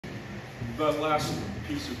The last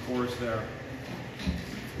piece of chorus there.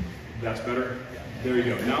 That's better? There you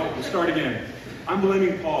go. Now we'll start again. I'm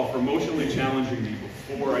blaming Paul for emotionally challenging me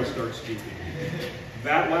before I start speaking.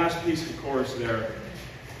 That last piece of chorus there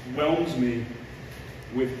whelms me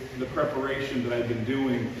with the preparation that I've been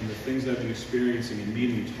doing and the things that I've been experiencing and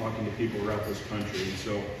meeting and talking to people around this country. And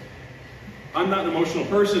so I'm not an emotional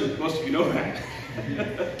person. Most of you know that.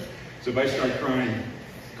 So if I start crying,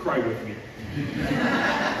 cry with me.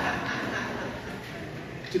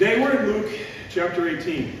 Today we're in Luke chapter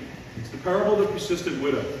 18. It's the parable of the persistent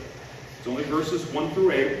widow. It's only verses 1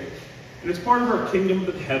 through 8, and it's part of our Kingdom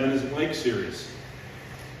of Heaven is Like series.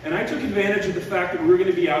 And I took advantage of the fact that we were going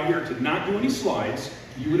to be out here to not do any slides.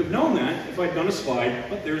 You would have known that if I'd done a slide,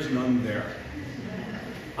 but there's none there.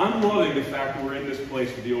 I'm loving the fact that we're in this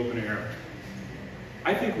place with the open air.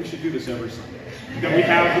 I think we should do this every Sunday. That we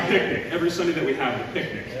have the picnic. Every Sunday that we have the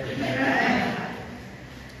picnic.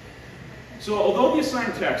 So although the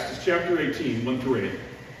assigned text is chapter 18, 1 through 8,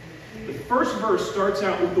 the first verse starts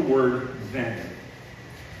out with the word then.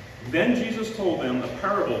 Then Jesus told them a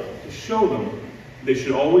parable to show them they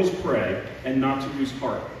should always pray and not to lose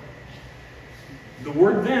heart. The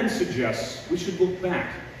word then suggests we should look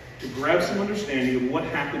back to grab some understanding of what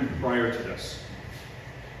happened prior to this.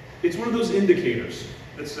 It's one of those indicators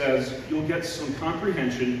that says you'll get some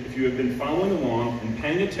comprehension if you have been following along and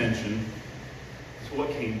paying attention to what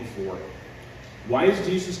came before. Why is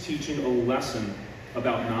Jesus teaching a lesson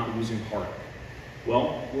about not losing heart?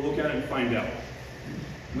 Well, we'll look at it and find out.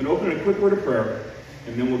 I'm going to open in a quick word of prayer,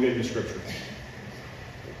 and then we'll get into Scripture.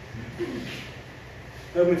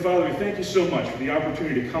 Heavenly Father, we thank you so much for the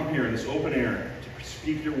opportunity to come here in this open air to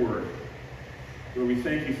speak your word. Lord, we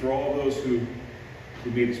thank you for all those who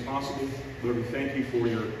made this possible. Lord, we thank you for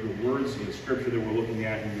your words and the Scripture that we're looking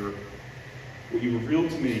at and what you revealed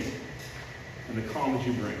to me and the calm that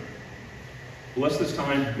you bring. Bless this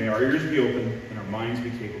time. May our ears be open and our minds be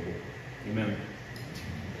capable. Amen.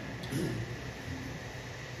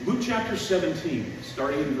 Luke chapter 17,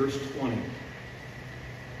 starting in verse 20.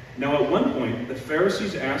 Now at one point, the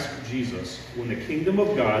Pharisees asked Jesus when the kingdom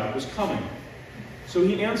of God was coming. So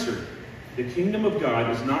he answered, the kingdom of God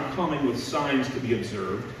is not coming with signs to be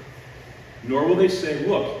observed, nor will they say,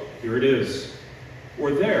 look, here it is,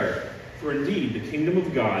 or there, for indeed the kingdom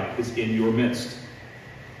of God is in your midst.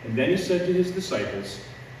 And then he said to his disciples,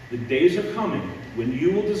 the days are coming when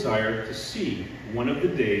you will desire to see one of the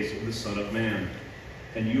days of the Son of Man,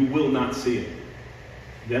 and you will not see it.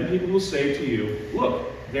 Then people will say to you,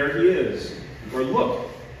 look, there he is, or look,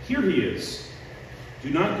 here he is. Do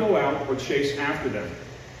not go out or chase after them,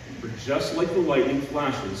 for just like the lightning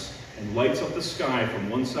flashes and lights up the sky from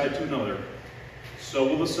one side to another, so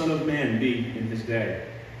will the Son of Man be in his day.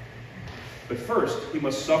 But first, he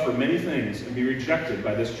must suffer many things and be rejected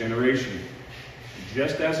by this generation.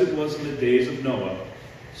 Just as it was in the days of Noah,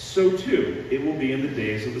 so too it will be in the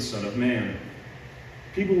days of the Son of Man.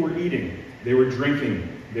 People were eating, they were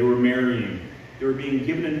drinking, they were marrying, they were being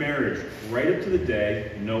given in marriage right up to the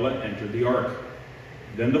day Noah entered the ark.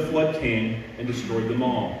 Then the flood came and destroyed them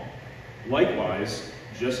all. Likewise,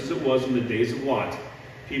 just as it was in the days of Lot,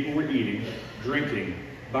 people were eating, drinking,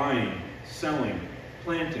 buying, selling,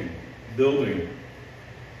 planting, building.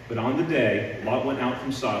 But on the day Lot went out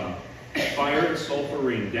from Sodom, fire and sulfur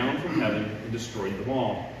rained down from heaven and destroyed them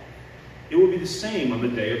all. It will be the same on the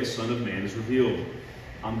day of the Son of Man is revealed.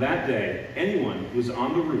 On that day, anyone who is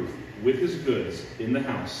on the roof with his goods in the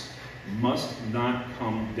house must not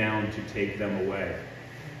come down to take them away.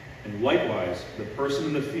 And likewise, the person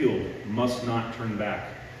in the field must not turn back.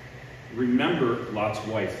 Remember Lot's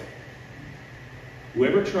wife.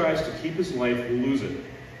 Whoever tries to keep his life will lose it,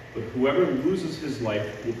 but whoever loses his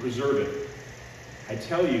life will preserve it. I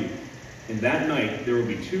tell you, in that night there will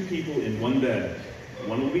be two people in one bed.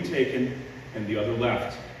 One will be taken and the other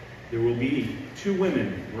left. There will be two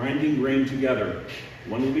women grinding grain together.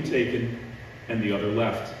 One will be taken and the other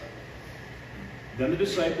left. Then the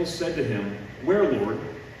disciples said to him, where, Lord?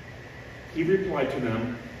 He replied to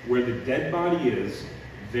them, where the dead body is,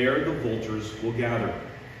 there the vultures will gather.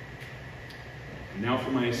 And now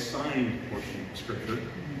for my assigned portion of Scripture.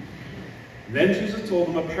 Then Jesus told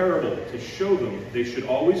them a parable to show them they should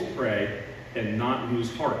always pray and not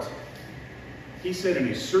lose heart. He said, in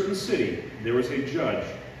a certain city there was a judge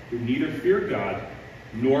who neither feared God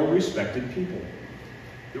nor respected people.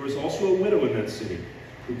 There was also a widow in that city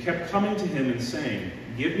who kept coming to him and saying,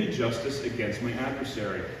 give me justice against my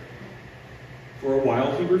adversary. For a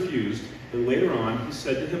while he refused, but later on he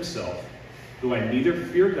said to himself, though I neither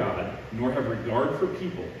fear God nor have regard for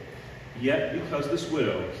people, yet because this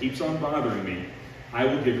widow keeps on bothering me, I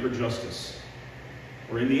will give her justice.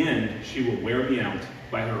 or in the end she will wear me out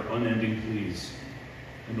by her unending pleas.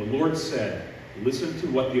 And the Lord said, listen to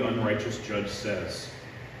what the unrighteous judge says.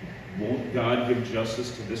 Won't God give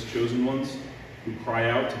justice to his chosen ones who cry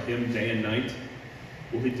out to him day and night?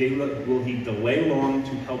 Will he delay long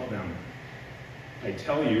to help them? I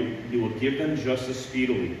tell you, he will give them justice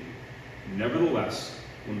speedily. Nevertheless,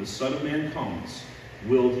 when the Son of Man comes,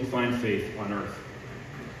 will he find faith on earth?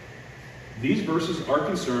 These verses are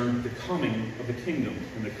concerned with the coming of the kingdom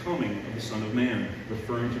and the coming of the Son of Man,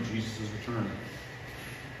 referring to Jesus' return,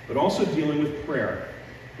 but also dealing with prayer.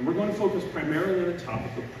 And we're going to focus primarily on the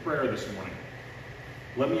topic of prayer this morning.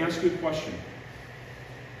 Let me ask you a question.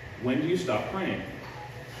 When do you stop praying?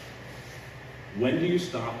 When do you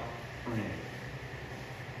stop praying?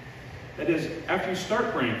 That is, after you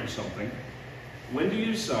start praying for something, when do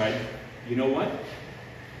you decide, you know what?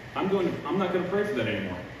 I'm not going to pray for that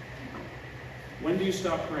anymore. When do you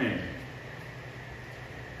stop praying?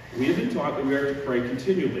 We have been taught that we are to pray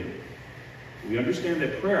continually. We understand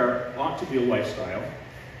that prayer ought to be a lifestyle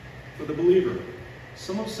for the believer.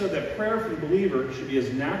 Some have said that prayer for the believer should be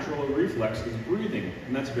as natural a reflex as breathing,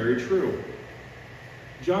 and that's very true.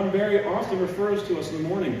 John Barry often refers to us in the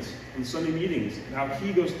mornings and Sunday meetings how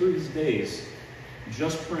he goes through his days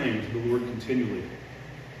just praying to the Lord continually.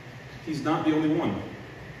 He's not the only one.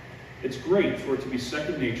 It's great for it to be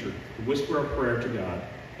second nature to whisper our prayer to God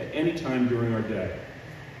at any time during our day,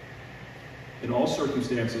 in all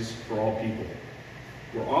circumstances, for all people.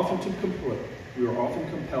 We are often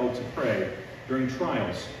compelled to pray during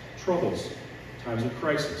trials, troubles, times of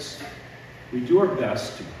crisis. We do our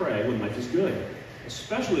best to pray when life is good,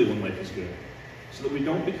 especially when life is good, so that we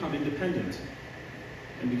don't become independent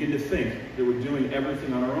and begin to think that we're doing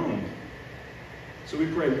everything on our own. So we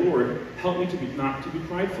pray, Lord, help me not to be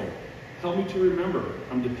prideful. Help me to remember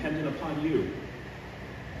I'm dependent upon you.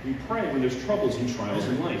 We pray when there's troubles and trials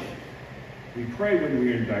in life. We pray when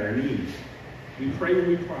we're in dire need. We pray when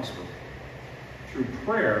we prosper. Through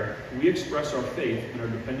prayer, we express our faith and our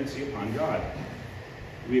dependency upon God.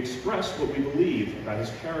 We express what we believe about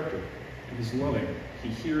his character and his loving. He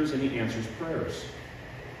hears and he answers prayers.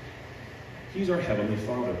 He's our Heavenly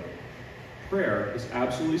Father. Prayer is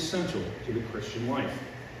absolutely essential to the Christian life.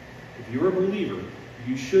 If you're a believer,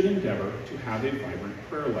 you should endeavor to have a vibrant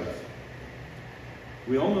prayer life.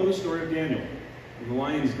 We all know the story of Daniel and the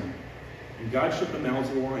lion's den, and God shut the mouths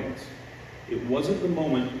of the lions. It wasn't the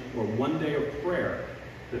moment or one day of prayer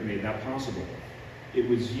that made that possible. It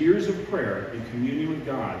was years of prayer and communion with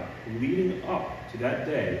God leading up to that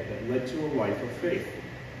day that led to a life of faith.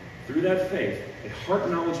 Through that faith, a heart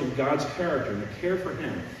knowledge of God's character and a care for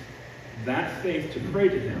him, that faith to pray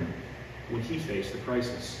to him when he faced the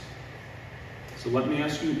crisis. So let me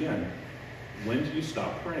ask you again, when do you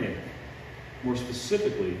stop praying? More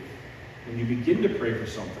specifically, when you begin to pray for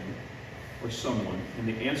something or someone and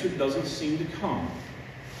the answer doesn't seem to come,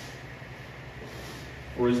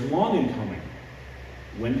 or is long in coming,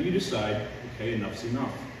 when do you decide, okay, enough's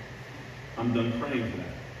enough? I'm done praying for that.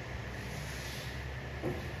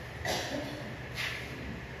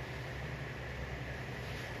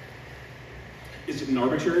 Is it an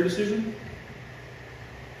arbitrary decision?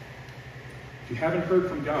 If you haven't heard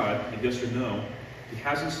from God, a yes or no, he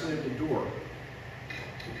hasn't stood at the door.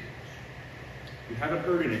 If you haven't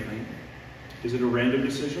heard anything, is it a random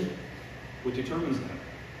decision? What determines that?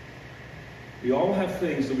 We all have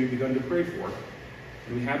things that we've begun to pray for,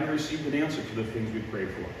 and we haven't received an answer to the things we prayed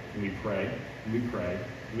for. And we pray, and we pray,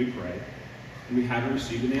 and we pray, and we haven't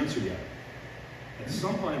received an answer yet. At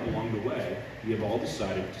some point along the way, we have all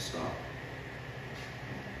decided to stop.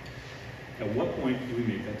 At what point do we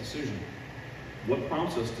make that decision? What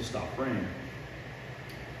prompts us to stop praying?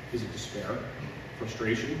 Is it despair,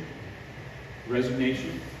 frustration,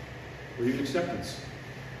 resignation, or even acceptance?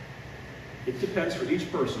 It depends for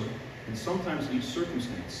each person and sometimes each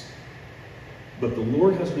circumstance. But the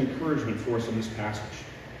Lord has an encouragement for us in this passage.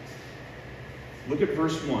 Look at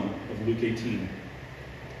verse 1 of Luke 18.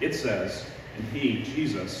 It says, and he,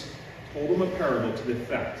 Jesus, told them a parable to the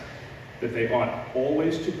effect that they ought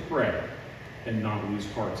always to pray and not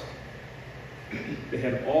lose heart. They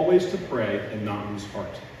had always to pray and not lose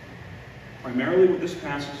heart. Primarily what this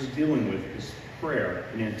passage is dealing with is prayer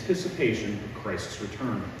in anticipation of Christ's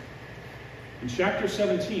return. In chapter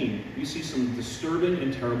 17, we see some disturbing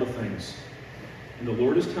and terrible things. And the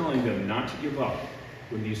Lord is telling them not to give up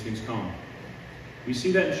when these things come. We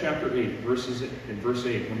see that in chapter 8, in verse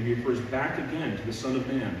 8, when he refers back again to the Son of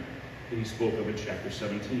Man that he spoke of in chapter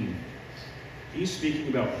 17. He's speaking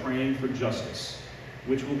about praying for justice,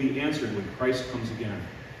 which will be answered when Christ comes again.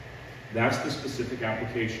 That's the specific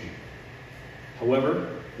application.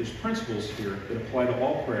 However, there's principles here that apply to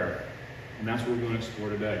all prayer, and that's what we're going to explore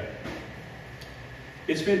today.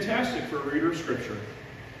 It's fantastic for a reader of Scripture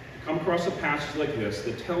to come across a passage like this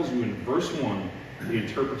that tells you in verse 1 the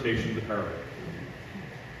interpretation of the parable.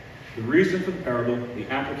 The reason for the parable, the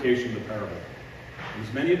application of the parable.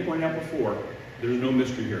 As many have pointed out before, there's no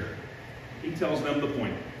mystery here. He tells them the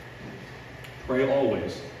point. Pray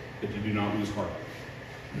always that you do not lose heart.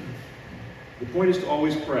 The point is to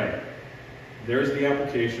always pray. There's the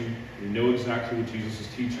application. We know exactly what Jesus is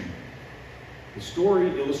teaching. The story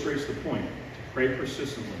illustrates the point. To pray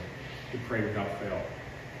persistently, to pray without fail.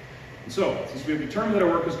 And so, since we've determined that our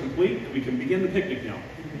work is complete, we can begin the picnic now.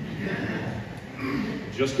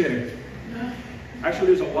 Just kidding. Actually,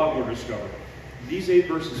 there's a lot more to discover. These 8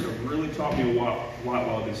 verses have really taught me a lot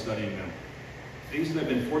while I've been studying them. Things that I've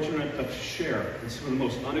been fortunate enough to share in some of the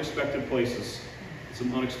most unexpected places with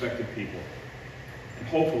some unexpected people. And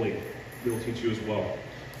hopefully, they'll teach you as well.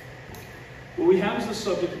 What we have as the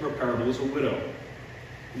subject of our parable is a widow.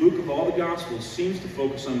 Luke, of all the Gospels, seems to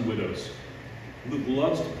focus on widows. Luke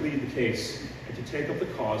loves to plead the case and to take up the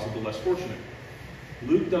cause of the less fortunate.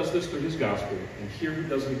 Luke does this through his Gospel, and here he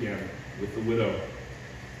does it again with the widow.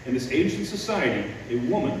 In this ancient society, a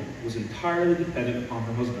woman was entirely dependent upon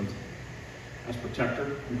her husband as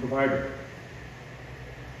protector and provider.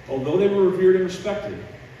 Although they were revered and respected,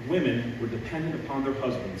 women were dependent upon their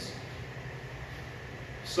husbands.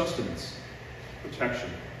 Sustenance, protection,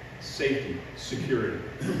 safety, security,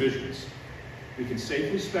 provisions. We can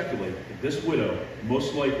safely speculate that this widow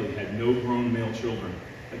most likely had no grown male children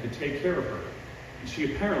that could take care of her, and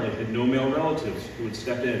she apparently had no male relatives who would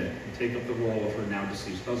step in and take up the role of her now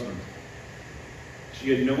deceased husband.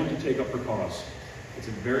 She had no one to take up her cause. It's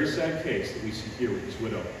a very sad case that we see here with this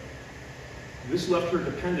widow. This left her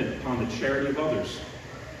dependent upon the charity of others.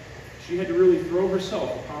 She had to really throw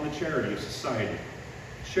herself upon the charity of society,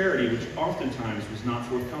 charity which oftentimes was not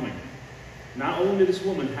forthcoming. Not only did this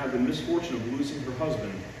woman have the misfortune of losing her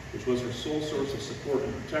husband, which was her sole source of support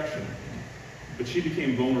and protection, but she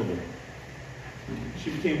became vulnerable.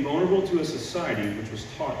 She became vulnerable to a society which was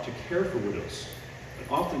taught to care for widows,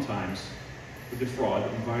 but oftentimes would defraud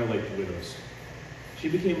and violate the widows. She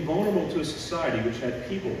became vulnerable to a society which had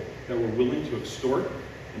people that were willing to extort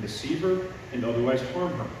and deceive her and otherwise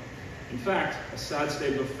harm her. In fact, a sad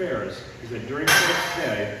state of affairs is that during Christ's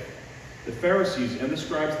day, the Pharisees and the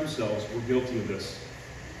scribes themselves were guilty of this.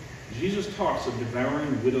 Jesus talks of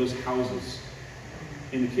devouring widows' houses.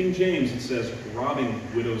 In the King James, it says, robbing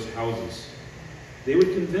widows' houses. They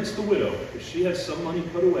would convince the widow, if she had some money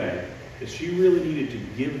put away, that she really needed to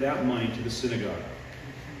give that money to the synagogue.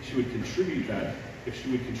 She would contribute that. If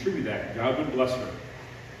she would contribute that, God would bless her.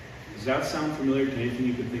 Does that sound familiar to anything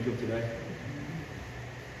you can think of today?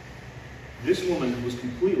 This woman was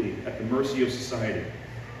completely at the mercy of society,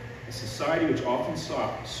 a society which often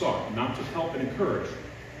sought not to help and encourage,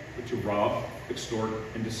 but to rob, extort,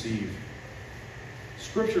 and deceive.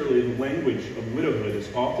 Scripturally, the language of widowhood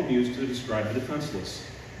is often used to describe the defenseless,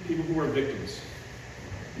 people who are victims.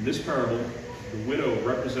 In this parable, the widow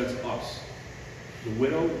represents us. The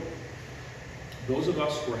widow, those of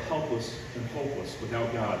us who are helpless and hopeless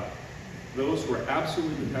without God, those who are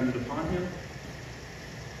absolutely dependent upon Him,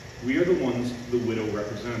 we are the ones the widow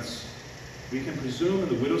represents. We can presume in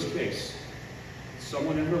the widow's case,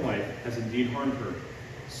 someone in her life has indeed harmed her.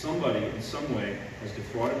 Somebody in some way has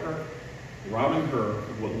defrauded her, robbing her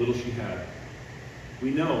of what little she had.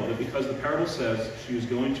 We know that because the parable says she was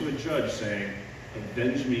going to a judge saying,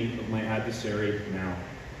 "Avenge me of my adversary now."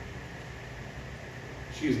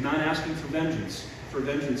 She is not asking for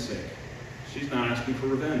vengeance sake. She's not asking for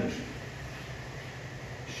revenge.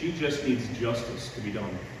 She just needs justice to be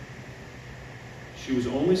done. She was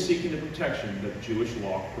only seeking the protection that Jewish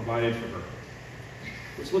law provided for her.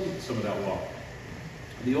 Let's look at some of that law.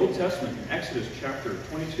 In the Old Testament, in Exodus chapter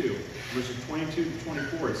 22, verses 22 to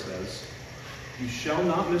 24, it says, "You shall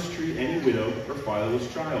not mistreat any widow or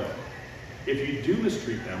fatherless child. If you do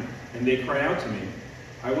mistreat them, and they cry out to me,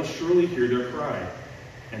 I will surely hear their cry,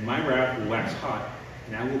 and my wrath will wax hot,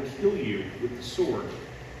 and I will kill you with the sword,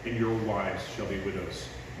 and your wives shall be widows."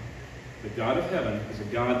 The God of heaven is a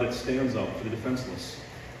God that stands up for the defenseless.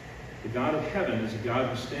 The God of heaven is a God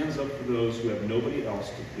who stands up for those who have nobody else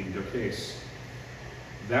to plead their case.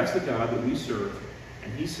 That's the God that we serve,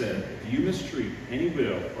 and He said, if you mistreat any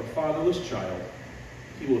widow or fatherless child,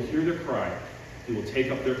 He will hear their cry, He will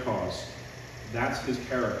take up their cause. That's His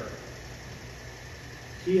character.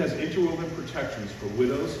 He has interwoven protections for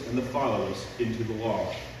widows and the fatherless into the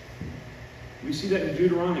law. We see that in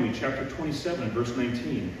Deuteronomy chapter 27, verse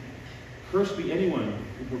 19. "Cursed be anyone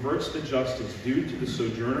who perverts the justice due to the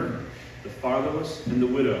sojourner the fatherless, and the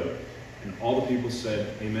widow." And all the people said,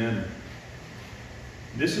 "Amen."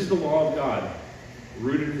 This is the law of God,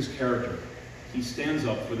 rooted in his character. He stands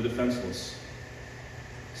up for the defenseless.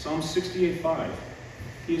 Psalm 68:5.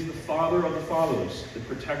 He is the father of the fatherless, the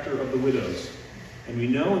protector of the widows. And we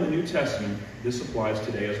know in the New Testament this applies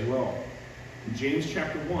today as well. In James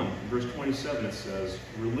chapter 1, verse 27, it says,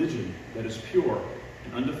 "Religion that is pure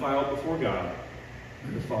and undefiled before God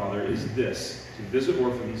the Father is this, to visit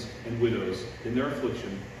orphans and widows in their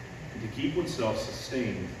affliction, and to keep oneself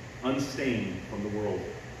unstained from the world."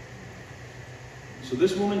 So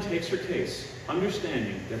this woman takes her case,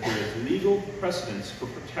 understanding that there is legal precedence for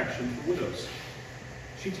protection for widows.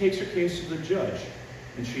 She takes her case to the judge,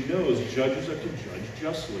 and she knows judges are to judge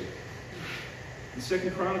justly. In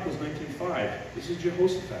 2 Chronicles 19:5, this is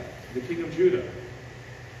Jehoshaphat, the king of Judah.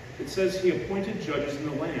 It says he appointed judges in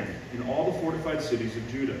the land, in all the fortified cities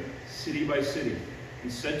of Judah, city by city,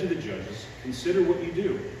 and said to the judges, "Consider what you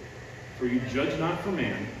do, for you judge not for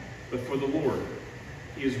man, but for the Lord.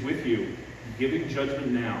 He is with you, giving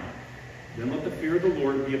judgment now. Then let the fear of the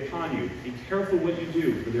Lord be upon you. Be careful what you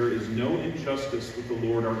do, for there is no injustice with the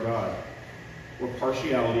Lord our God, or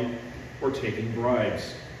partiality, or taking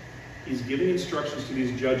bribes." He's giving instructions to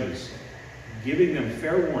these judges, giving them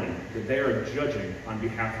fair warning that they are judging on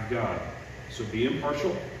behalf of God. So be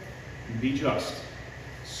impartial and be just.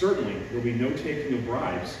 Certainly, there will be no taking of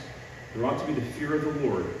bribes. There ought to be the fear of the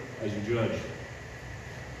Lord as you judge.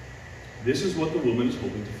 This is what the woman is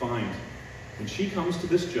hoping to find. When she comes to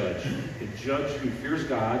this judge, a judge who fears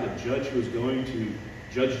God, a judge who is going to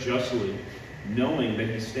judge justly, knowing that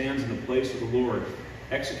he stands in the place of the Lord,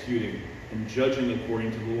 executing and judging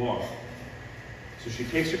according to the law. So she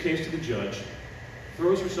takes her case to the judge,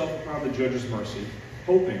 throws herself upon the judge's mercy,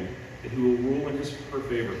 hoping that he will rule in her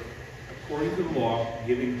favor, according to the law,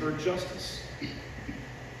 giving her justice.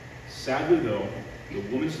 Sadly, though, the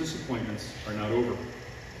woman's disappointments are not over.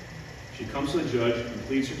 She comes to the judge and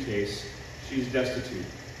pleads her case. She's destitute.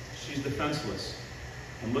 She's defenseless.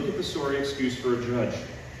 And look at the sorry excuse for a judge.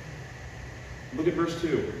 Look at verse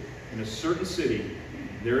 2. "In a certain city,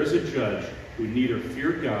 there is a judge who neither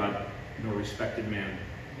feared God nor respected man."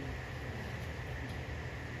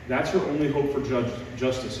 That's her only hope for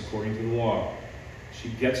justice according to the law. She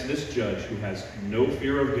gets this judge who has no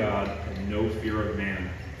fear of God and no fear of man.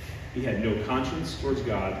 He had no conscience towards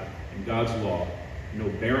God and God's law, no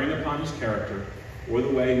bearing upon his character or the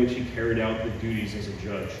way in which he carried out the duties as a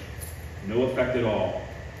judge. No effect at all.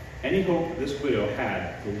 Any hope this widow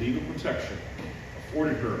had for legal protection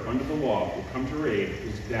afforded her under the law would come to her aid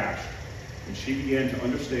was dashed when she began to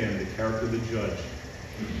understand the character of the judge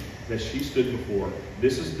that she stood before.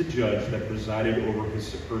 This is the judge that presided over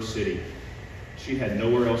her city. She had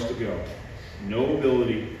nowhere else to go. No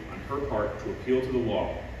ability on her part to appeal to the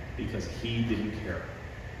law because he didn't care.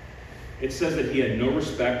 It says that he had no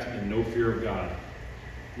respect and no fear of God.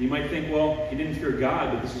 You might think, well, he didn't fear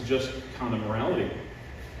God, but this is just common morality.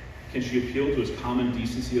 Can she appeal to his common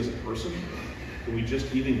decency as a person? Can we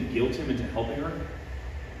just even guilt him into helping her?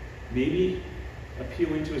 Maybe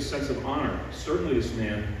appealing to his sense of honor. Certainly this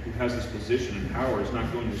man who has this position and power is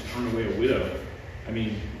not going to just turn away a widow. I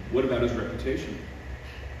mean, what about his reputation?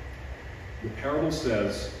 The parable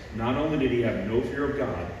says, not only did he have no fear of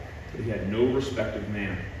God, but he had no respect of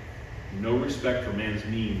man. No respect for man's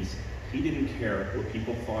means. He didn't care what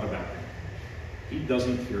people thought about him. He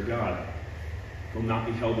doesn't fear God. He'll not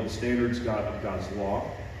be held to the standards of God's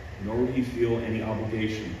law, nor would he feel any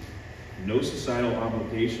obligation. No societal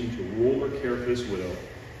obligation to rule or care for this widow,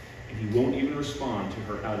 and he won't even respond to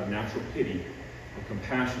her out of natural pity or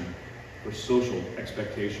compassion or social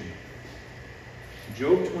expectation.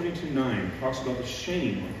 Job 22:9 talks about the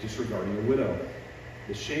shame of disregarding a widow,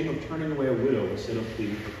 the shame of turning away a widow instead of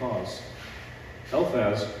pleading her cause.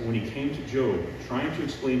 Eliphaz, when he came to Job, trying to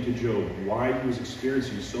explain to Job why he was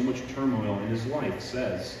experiencing so much turmoil in his life,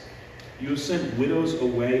 says, "You have sent widows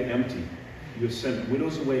away empty. You have sent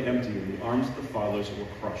widows away empty, and the arms of the fatherless were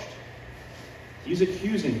crushed." He's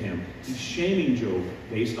accusing him. He's shaming Job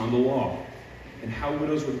based on the law and how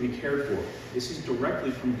widows were to be cared for. This is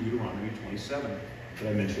directly from Deuteronomy 27 that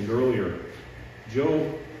I mentioned earlier.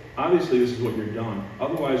 Job, obviously this is what you've done.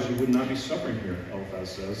 Otherwise you would not be suffering here, Eliphaz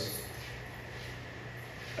says.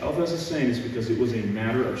 Eliphaz is saying it's because it was a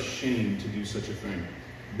matter of shame to do such a thing.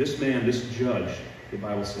 This man, this judge, the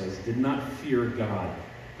Bible says, did not fear God,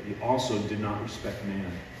 but he also did not respect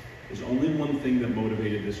man. There's only one thing that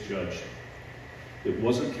motivated this judge. It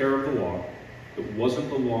wasn't care of the law. It wasn't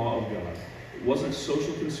the law of God. It wasn't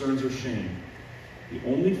social concerns or shame. The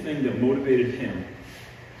only thing that motivated him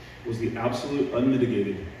was the absolute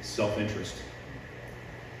unmitigated self-interest.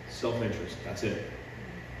 Self-interest, that's it.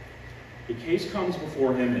 A case comes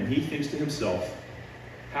before him, and he thinks to himself,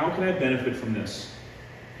 how can I benefit from this?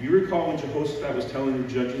 You recall when Jehoshaphat was telling the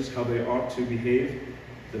judges how they ought to behave?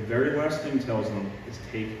 The very last thing he tells them is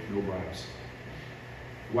take no bribes.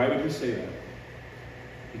 Why would he say that?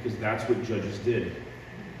 Because that's what judges did.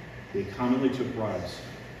 They commonly took bribes.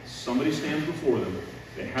 Somebody stands before them,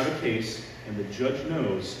 they have a case, and the judge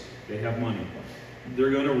knows they have money.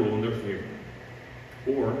 They're going to rule in their favor.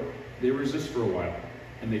 Or they resist for a while,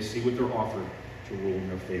 and they see what they're offered to rule in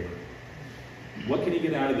their favor. What can he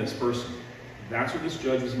get out of this person? That's what this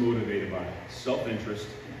judge was motivated by, self-interest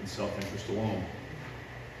and self-interest alone.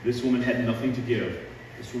 This woman had nothing to give.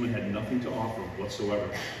 This woman had nothing to offer whatsoever.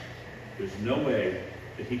 There's no way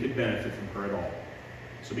that he could benefit from her at all.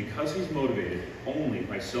 So because he's motivated only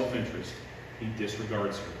by self-interest, he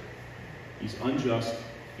disregards her. He's unjust,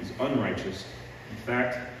 he's unrighteous. In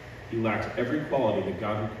fact, he lacked every quality that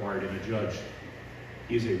God required in a judge.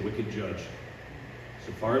 He is a wicked judge.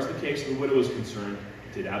 So far as the case of the widow is concerned,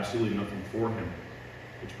 it did absolutely nothing for him,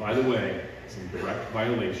 which, by the way, is in direct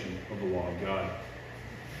violation of the law of God.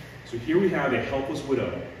 So here we have a helpless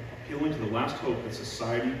widow appealing to the last hope that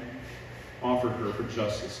society offered her for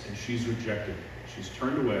justice, and she's rejected. She's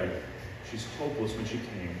turned away. She's hopeless when she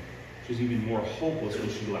came. She's even more hopeless when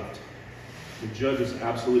she left. The judge is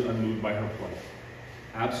absolutely unmoved by her plight,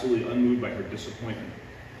 absolutely unmoved by her disappointment,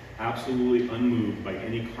 absolutely unmoved by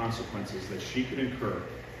any consequences that she could incur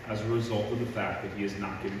as a result of the fact that he has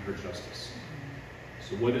not given her justice.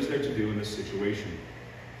 So what is there to do in this situation?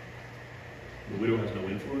 The widow has no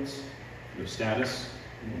influence, no status,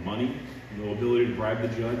 no money, no ability to bribe the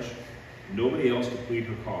judge, nobody else to plead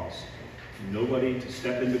her cause, nobody to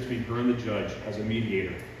step in between her and the judge as a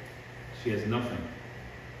mediator. She has nothing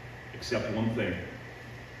except one thing: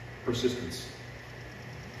 persistence.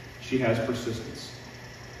 She has persistence.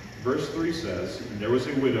 Verse 3 says, and there was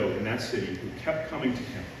a widow in that city who kept coming to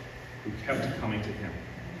him, who kept coming to him.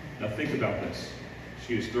 Now think about this.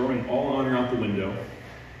 She is throwing all honor out the window.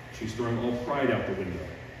 She's throwing all pride out the window.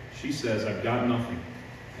 She says, I've got nothing.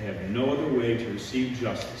 I have no other way to receive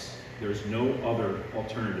justice. There's no other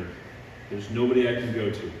alternative. There's nobody I can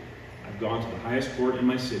go to. I've gone to the highest court in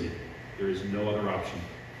my city. There is no other option.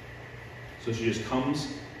 So she just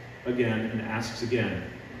comes again and asks again.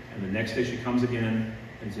 And the next day she comes again,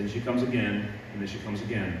 and then she comes again, and then she comes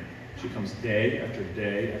again. She comes day after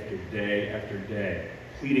day after day after day,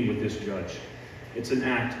 pleading with this judge. It's an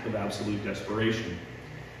act of absolute desperation.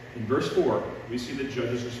 In verse 4, we see the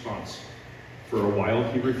judge's response. For a while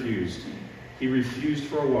he refused. He refused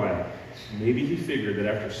for a while. Maybe he figured that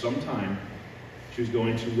after some time, she was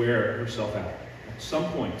going to wear herself out. At some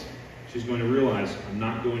point, she's going to realize, I'm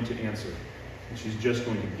not going to answer. And she's just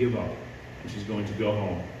going to give up. And she's going to go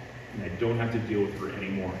home. And I don't have to deal with her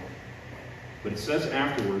anymore. But it says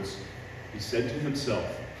afterwards, he said to himself,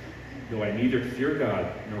 though I neither fear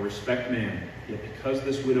God nor respect man, yet because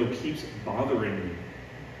this widow keeps bothering me,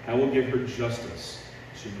 I will give her justice,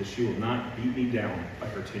 so that she will not beat me down by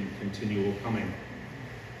her continual coming.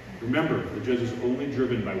 Remember, the judge is only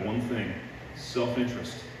driven by one thing: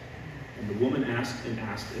 self-interest. And the woman asked and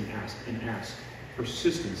asked and asked and asked,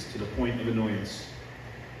 persistence to the point of annoyance.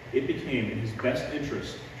 It became in his best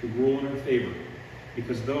interest to rule in her favor,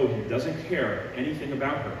 because though he doesn't care anything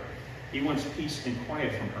about her, he wants peace and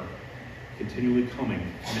quiet from her, continually coming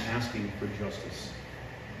and asking for justice.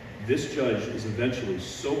 This judge is eventually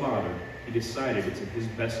so bothered, he decided it's in his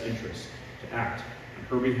best interest to act on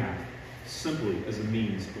her behalf, simply as a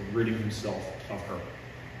means of ridding himself of her.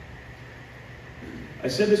 I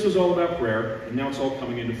said this was all about prayer, and now it's all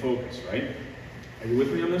coming into focus, right? Are you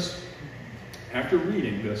with me on this? After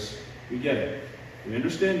reading this, we get it. We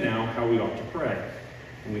understand now how we ought to pray.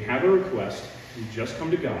 When we have a request, we just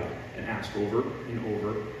come to God and ask over and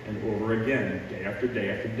over and over again, day after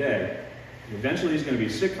day after day. And eventually he's going to be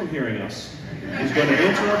sick from hearing us. He's going to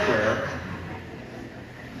answer our prayer.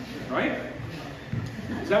 Right?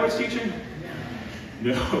 Is that what it's teaching?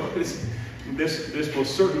 No, this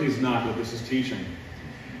most certainly is not what this is teaching.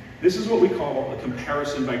 This is what we call a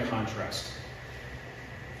comparison by contrast.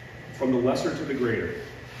 From the lesser to the greater.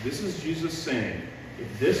 This is Jesus saying,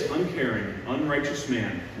 if this uncaring, unrighteous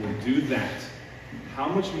man will do that, how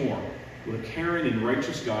much more will a caring and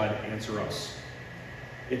righteous God answer us?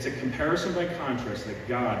 It's a comparison by contrast that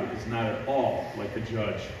God is not at all like the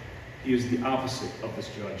judge. He is the opposite of this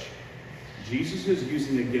judge. Jesus is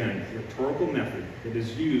using again a rhetorical method that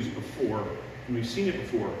is used before, and we've seen it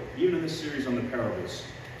before, even in this series on the parables.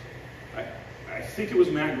 I think it was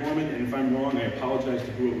Matt Gorman, and if I'm wrong, I apologize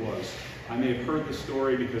to who it was. I may have heard the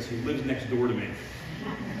story because he lives next door to me.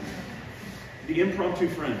 The impromptu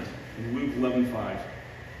friend in Luke 11:5.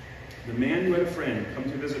 The man who had a friend come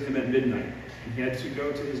to visit him at midnight, and he had to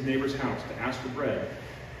go to his neighbor's house to ask for bread,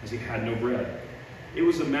 as he had no bread. It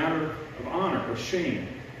was a matter of honor or shame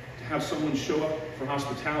to have someone show up for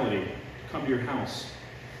hospitality to come to your house.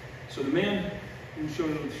 So the man who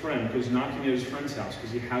showed up with his friend goes knocking at his friend's house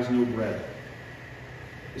because he has no bread.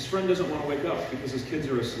 His friend doesn't want to wake up because his kids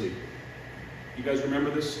are asleep. You guys remember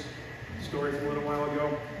this story from a little while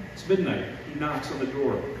ago? It's midnight. He knocks on the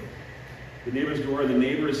door. The neighbor's door, the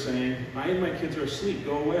neighbor is saying, I and my kids are asleep,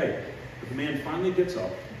 go away. But the man finally gets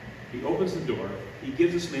up. He opens the door. He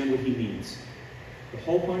gives this man what he needs. The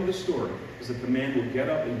whole point of the story is that the man will get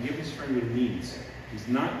up and give his friend what he needs. He's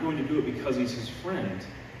not going to do it because he's his friend.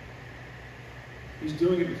 He's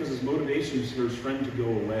doing it because his motivation is for his friend to go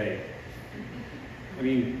away. I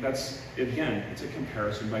mean, that's, again, it's a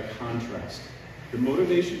comparison by contrast. The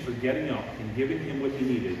motivation for getting up and giving him what he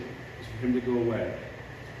needed is for him to go away.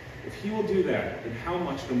 If he will do that, then how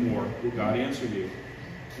much the more will God answer you?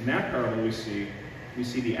 In that parable we see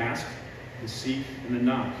the ask, the seek, and the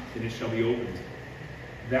knock, and it shall be opened.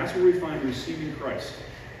 That's where we find receiving Christ.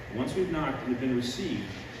 Once we've knocked and have been received,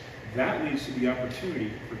 that leads to the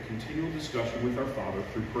opportunity for continual discussion with our Father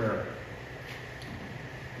through prayer.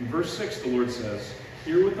 In verse 6, the Lord says,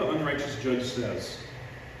 hear what the unrighteous judge says.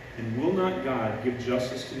 And will not God give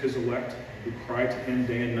justice to his elect, who cry to him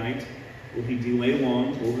day and night? Will he delay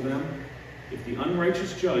long over them? If the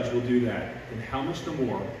unrighteous judge will do that, then how much the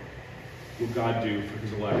more will God do for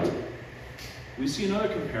his elect? We see another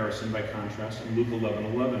comparison by contrast in Luke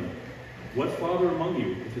 11:11. What father among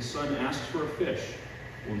you, if his son asks for a fish,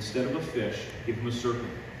 will instead of a fish give him a serpent?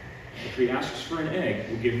 If he asks for an egg,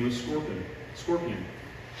 will give him a scorpion?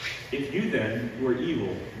 If you then, who are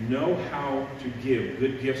evil, know how to give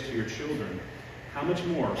good gifts to your children, how much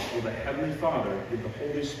more will the Heavenly Father give the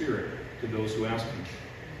Holy Spirit to those who ask him?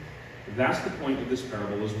 That's the point of this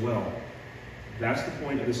parable as well. That's the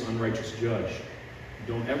point of this unrighteous judge.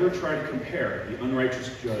 Don't ever try to compare the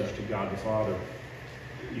unrighteous judge to God the Father.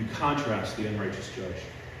 You contrast the unrighteous judge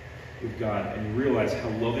with God, and you realize how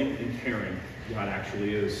loving and caring God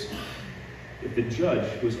actually is. If the judge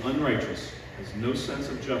who is unrighteous has no sense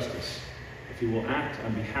of justice, if he will act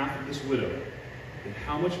on behalf of this widow, then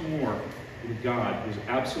how much more will God, who is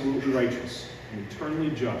absolutely righteous and eternally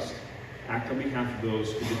just, act on behalf of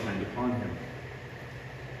those who depend upon him?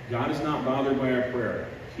 God is not bothered by our prayer.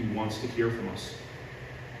 He wants to hear from us.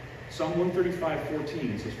 Psalm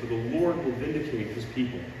 135:14 says, for the Lord will vindicate his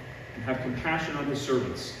people and have compassion on his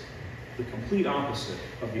servants, the complete opposite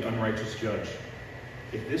of the unrighteous judge.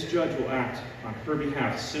 If this judge will act on her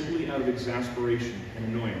behalf simply out of exasperation and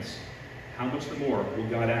annoyance, how much the more will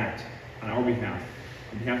God act on our behalf,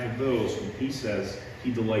 on behalf of those whom he says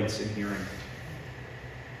he delights in hearing?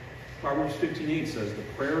 Proverbs 15:8 says, the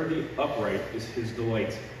prayer of the upright is his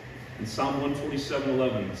delight. And Psalm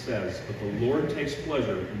 147:11 says, but the Lord takes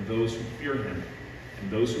pleasure in those who fear him and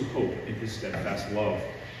those who hope in his steadfast love.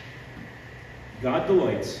 God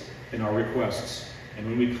delights in our requests. And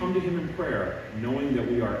when we come to him in prayer, knowing that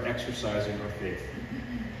we are exercising our faith.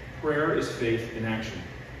 Prayer is faith in action.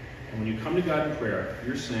 And when you come to God in prayer,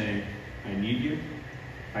 you're saying, I need you.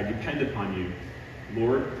 I depend upon you.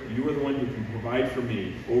 Lord, you are the one who can provide for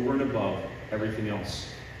me over and above everything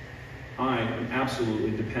else. I am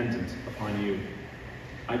absolutely dependent upon you.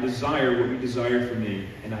 I desire what you desire for me,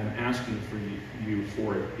 and I'm asking for you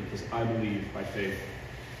for it because I believe by faith.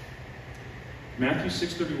 Matthew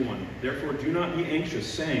 6:31, therefore do not be anxious,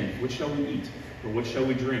 saying, what shall we eat? Or what shall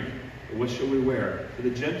we drink? Or what shall we wear? For the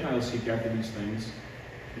Gentiles seek after these things,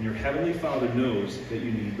 and your heavenly Father knows that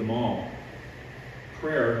you need them all.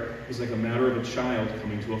 Prayer is like a matter of a child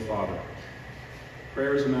coming to a father.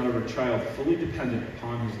 Prayer is a matter of a child fully dependent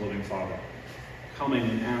upon his loving Father, coming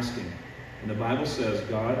and asking. And the Bible says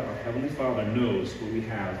God, our Heavenly Father, knows what we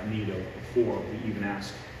have need of before we even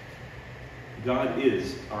ask. God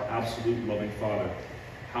is our absolute loving Father.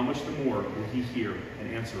 How much the more will he hear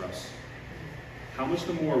and answer us? How much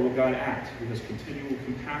the more will God act who has continual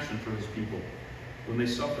compassion for his people when they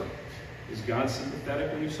suffer? Is God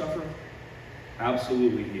sympathetic when you suffer?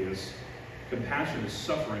 Absolutely he is. Compassion is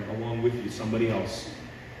suffering along with you, somebody else.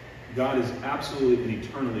 God is absolutely and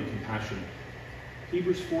eternally compassionate.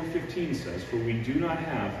 Hebrews 4:15 says, for we do not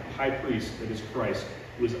have a high priest that is Christ,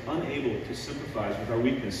 who is unable to sympathize with our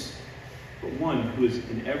weakness, but one who is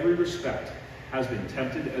in every respect has been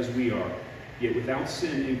tempted as we are, yet without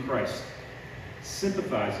sin in Christ,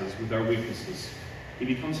 sympathizes with our weaknesses. He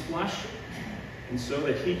becomes flesh, and so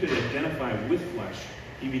that he could identify with flesh,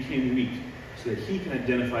 he became weak, so that he can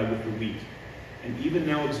identify with the weak. And even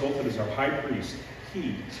now exalted as our high priest,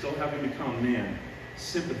 he, still having become man,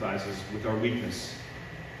 sympathizes with our weakness.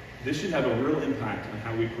 This should have a real impact on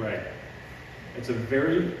how we pray. That's the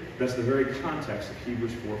very context of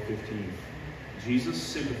Hebrews 4:15. Jesus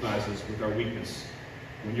sympathizes with our weakness.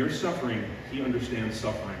 When you're suffering, he understands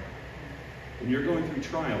suffering. When you're going through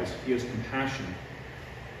trials, he has compassion.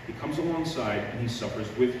 He comes alongside and he suffers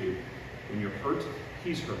with you. When you're hurt,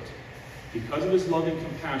 he's hurt. Because of his loving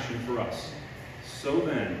compassion for us, so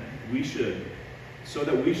that we should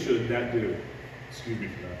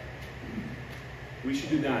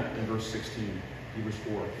do that in verse 16, Hebrews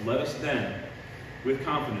 4. Let us then, with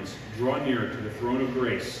confidence, draw near to the throne of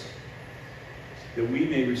grace, that we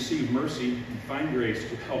may receive mercy and find grace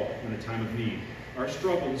to help in the time of need. Our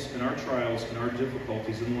struggles and our trials and our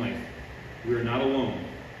difficulties in life, we are not alone.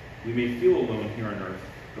 We may feel alone here on earth,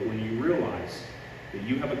 but when you realize that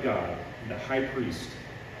you have a God and a high priest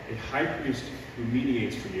who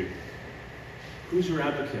mediates for you, who's your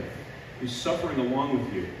advocate, who's suffering along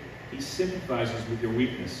with you, he sympathizes with your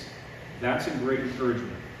weakness. That's a great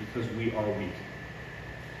encouragement because we are weak.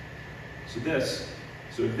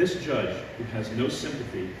 So if this judge who has no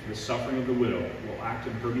sympathy for the suffering of the widow will act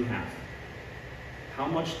on her behalf, how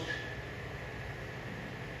much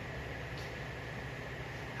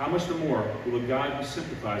the more will a God who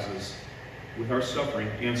sympathizes with our suffering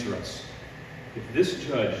answer us? If this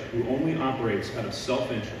judge who only operates out of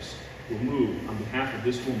self-interest will move on behalf of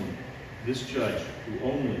this woman, this judge who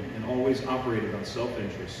only and always operated on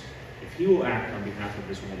self-interest, if he will act on behalf of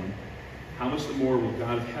this woman, how much the more will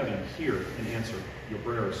God of heaven hear and answer your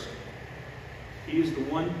prayers? He is the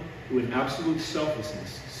one who in absolute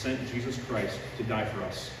selflessness sent Jesus Christ to die for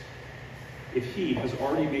us. If he has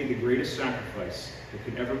already made the greatest sacrifice that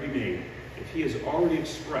could ever be made, if he has already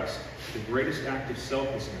expressed the greatest act of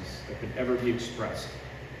selflessness that could ever be expressed,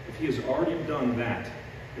 if he has already done that,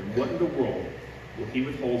 then what in the world will he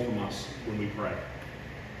withhold from us when we pray?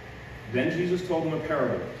 Then Jesus told them a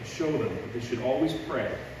parable to show them that they should always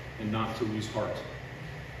pray and not to lose heart.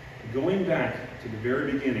 Going back to the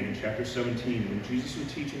very beginning in chapter 17, when Jesus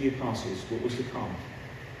was teaching the apostles what was to come,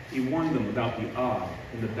 he warned them about the odd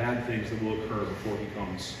and the bad things that will occur before he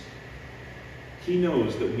comes. He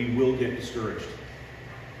knows that we will get discouraged.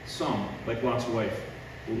 Some, like Lot's wife,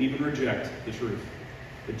 will even reject the truth.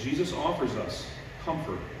 But Jesus offers us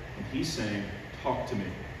comfort, and he's saying, talk to me.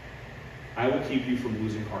 I will keep you from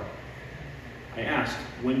losing heart. I asked,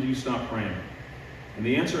 when do you stop praying? And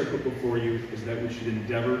the answer I put before you is that we should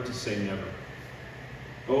endeavor to say never.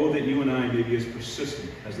 Oh, that you and I may be as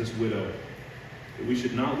persistent as this widow, that we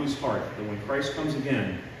should not lose heart, that when Christ comes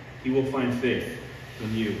again, he will find faith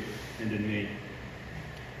in you and in me.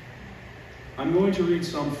 I'm going to read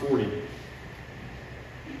Psalm 40.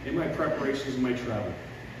 In my preparations and my travel,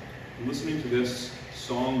 listening to this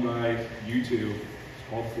song by U2, it's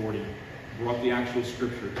called 40, brought the actual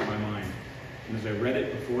scripture to my mind. And as I read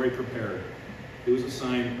it before I prepared, it was a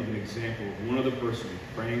sign of an example of one other person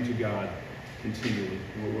praying to God continually,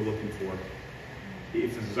 and what we're looking for.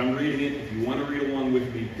 As I'm reading it, if you want to read along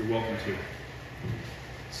with me, you're welcome to.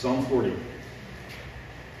 Psalm 40.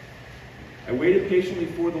 I waited patiently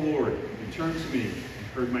for the Lord. He turned to me and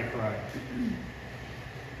heard my cry.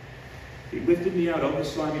 He lifted me out of the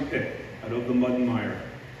slimy pit, out of the mud and mire.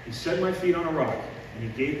 He set my feet on a rock, and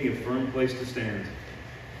he gave me a firm place to stand.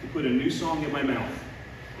 He put a new song in my mouth,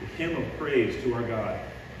 a hymn of praise to our God.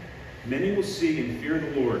 Many will see and fear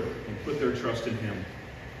the Lord and put their trust in him.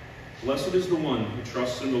 Blessed is the one who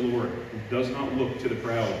trusts in the Lord, who does not look to the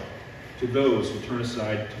proud, to those who turn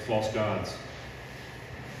aside to false gods.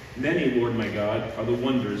 Many, Lord my God, are the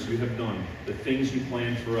wonders you have done, the things you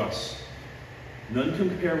planned for us. None can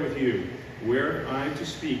compare with you. Were I to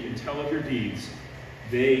speak and tell of your deeds,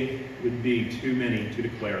 they would be too many to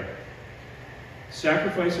declare.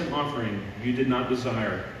 Sacrifice and offering you did not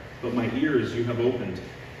desire, but my ears you have opened.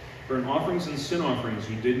 Burnt offerings and sin offerings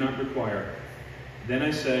you did not require. Then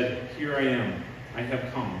I said, here I am, I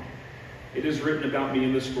have come. It is written about me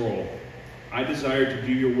in the scroll. I desire to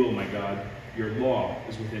do your will, my God. Your law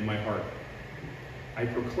is within my heart. I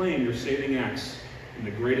proclaim your saving acts in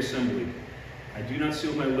the great assembly. I do not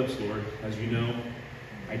seal my lips, Lord, as you know.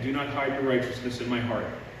 I do not hide your righteousness in my heart.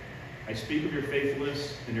 I speak of your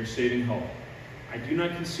faithfulness and your saving help. I do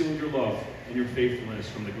not conceal your love and your faithfulness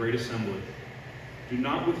from the great assembly. Do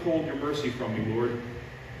not withhold your mercy from me, Lord.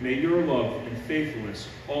 May your love and faithfulness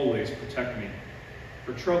always protect me.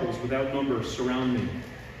 For troubles without number surround me.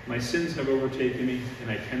 My sins have overtaken me, and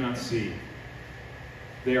I cannot see.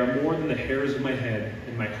 They are more than the hairs of my head,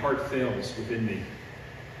 and my heart fails within me.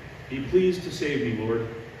 Be pleased to save me, Lord.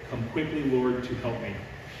 Come quickly, Lord, to help me.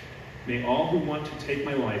 May all who want to take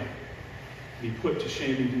my life be put to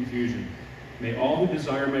shame and confusion. May all who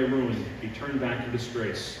desire my ruin be turned back to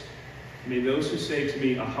disgrace. May those who say to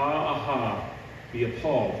me, aha, aha, be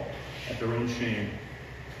appalled at their own shame.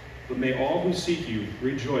 But may all who seek you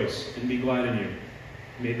rejoice and be glad in you.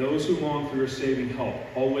 May those who long for your saving help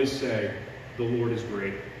always say, the Lord is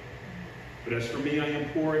great. But as for me, I am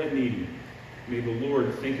poor and needy. May the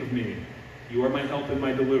Lord think of me. You are my help and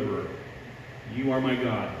my deliverer. You are my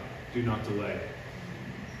God. Do not delay.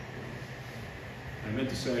 I meant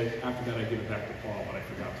to say, after that I give it back to Paul, but I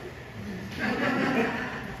forgot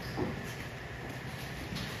to.